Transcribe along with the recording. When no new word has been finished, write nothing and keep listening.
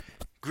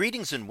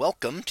Greetings and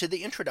welcome to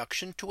the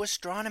introduction to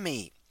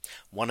astronomy.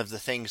 One of the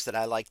things that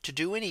I like to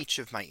do in each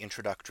of my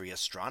introductory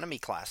astronomy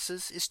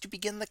classes is to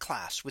begin the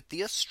class with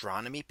the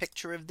astronomy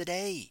picture of the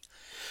day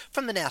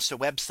from the NASA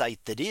website,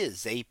 that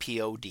is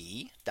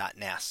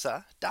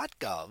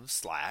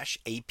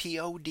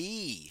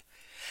apod.nasa.gov/apod.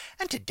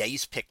 And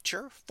today's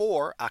picture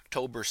for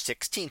October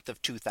 16th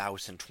of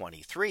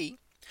 2023.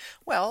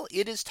 Well,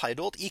 it is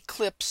titled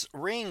Eclipse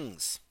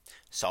Rings.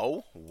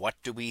 So what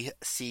do we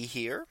see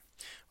here?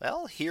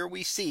 Well, here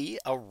we see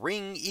a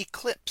ring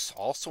eclipse,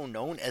 also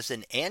known as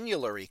an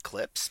annular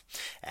eclipse.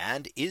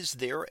 And is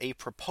there a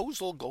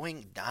proposal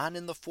going on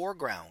in the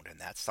foreground? And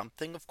that's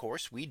something, of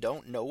course, we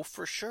don't know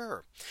for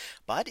sure.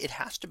 But it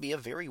has to be a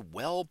very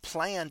well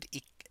planned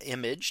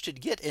image to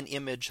get an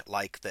image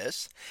like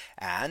this.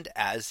 And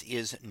as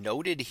is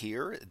noted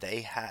here,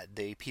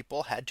 the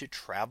people had to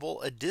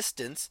travel a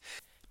distance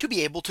to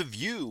be able to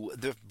view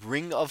the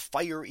ring of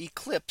fire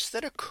eclipse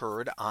that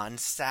occurred on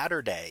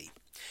Saturday.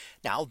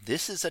 Now,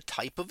 this is a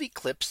type of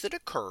eclipse that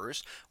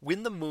occurs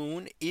when the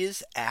moon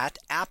is at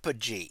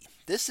apogee.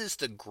 This is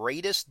the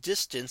greatest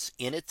distance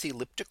in its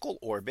elliptical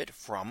orbit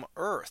from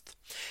Earth.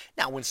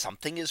 Now, when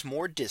something is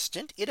more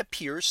distant, it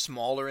appears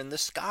smaller in the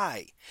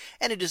sky.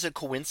 And it is a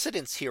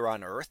coincidence here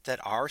on Earth that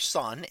our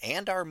sun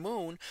and our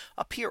moon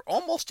appear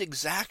almost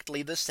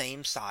exactly the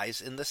same size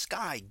in the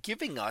sky,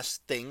 giving us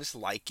things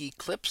like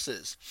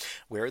eclipses,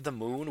 where the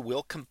moon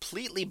will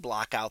completely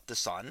block out the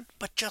sun,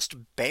 but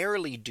just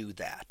barely do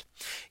that.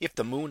 If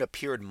the moon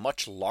appeared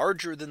much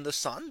larger than the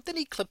sun, then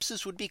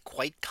eclipses would be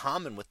quite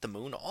common, with the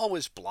moon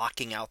always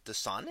blocking out the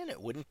sun, and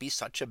it wouldn't be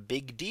such a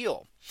big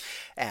deal.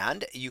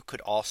 And you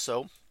could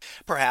also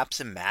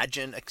perhaps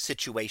imagine a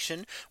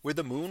situation where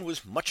the moon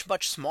was much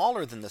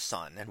smaller than the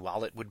sun. And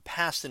while it would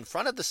pass in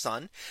front of the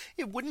sun,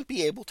 it wouldn't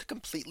be able to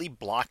completely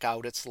block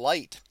out its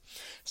light.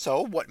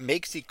 So what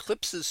makes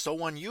eclipses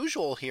so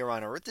unusual here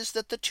on Earth is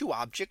that the two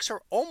objects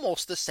are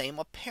almost the same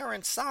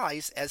apparent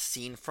size as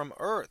seen from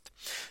Earth.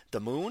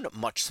 The moon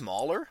much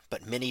smaller,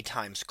 but many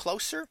times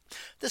closer.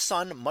 The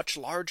sun much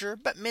larger,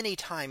 but many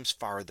times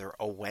farther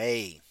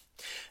away.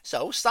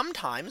 So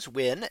sometimes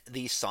when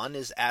the sun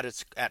is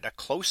at a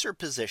closer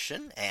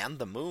position and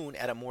the moon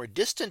at a more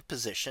distant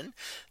position,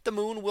 the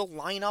moon will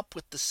line up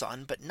with the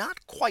sun, but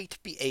not quite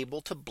be able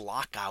to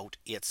block out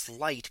its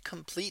light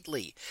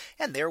completely.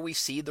 And there we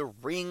see the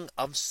ring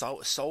of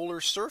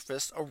solar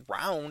surface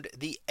around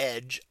the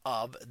edge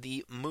of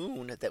the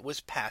moon that was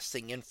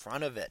passing in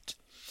front of it.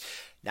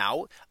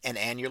 Now, an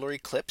annular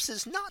eclipse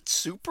is not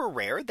super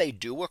rare. They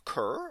do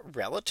occur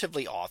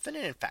relatively often.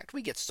 And in fact,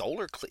 we get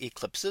solar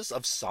eclipses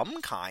of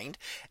some kind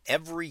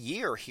every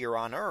year here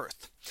on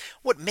Earth.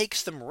 What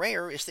makes them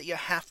rare is that you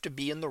have to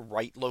be in the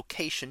right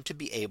location to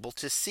be able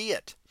to see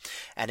it.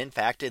 And in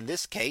fact, in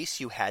this case,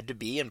 you had to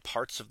be in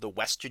parts of the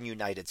western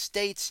United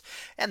States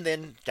and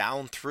then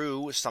down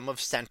through some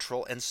of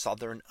Central and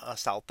Southern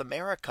South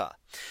America.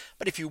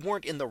 But if you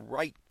weren't in the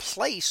right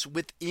place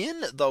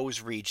within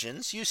those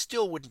regions, you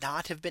still would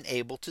not have been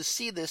able to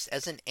see this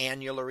as an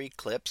annular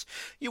eclipse.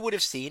 You would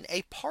have seen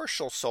a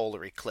partial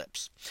solar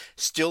eclipse.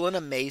 Still an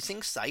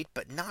amazing sight,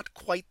 but not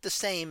quite the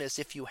same as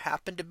if you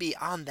happen to be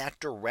on that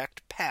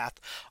direct path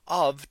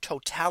of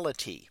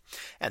totality.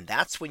 And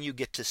that's when you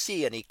get to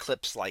see an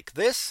eclipse like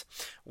this,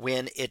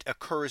 when it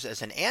occurs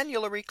as an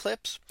annular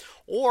eclipse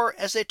or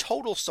as a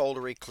total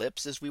solar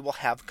eclipse, as we will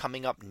have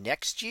coming up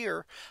next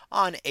year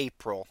on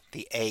April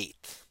the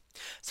 8th.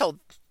 So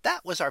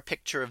that was our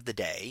picture of the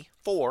day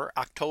for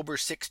October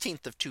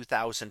 16th of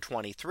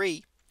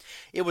 2023.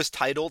 It was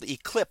titled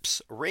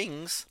Eclipse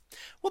Rings.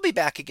 We'll be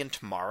back again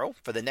tomorrow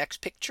for the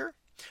next picture,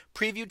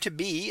 previewed to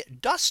be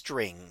dust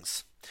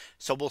rings.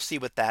 So we'll see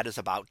what that is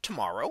about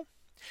tomorrow.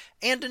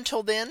 And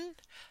until then,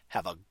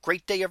 have a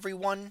great day,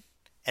 everyone.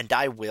 And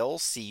I will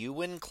see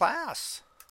you in class.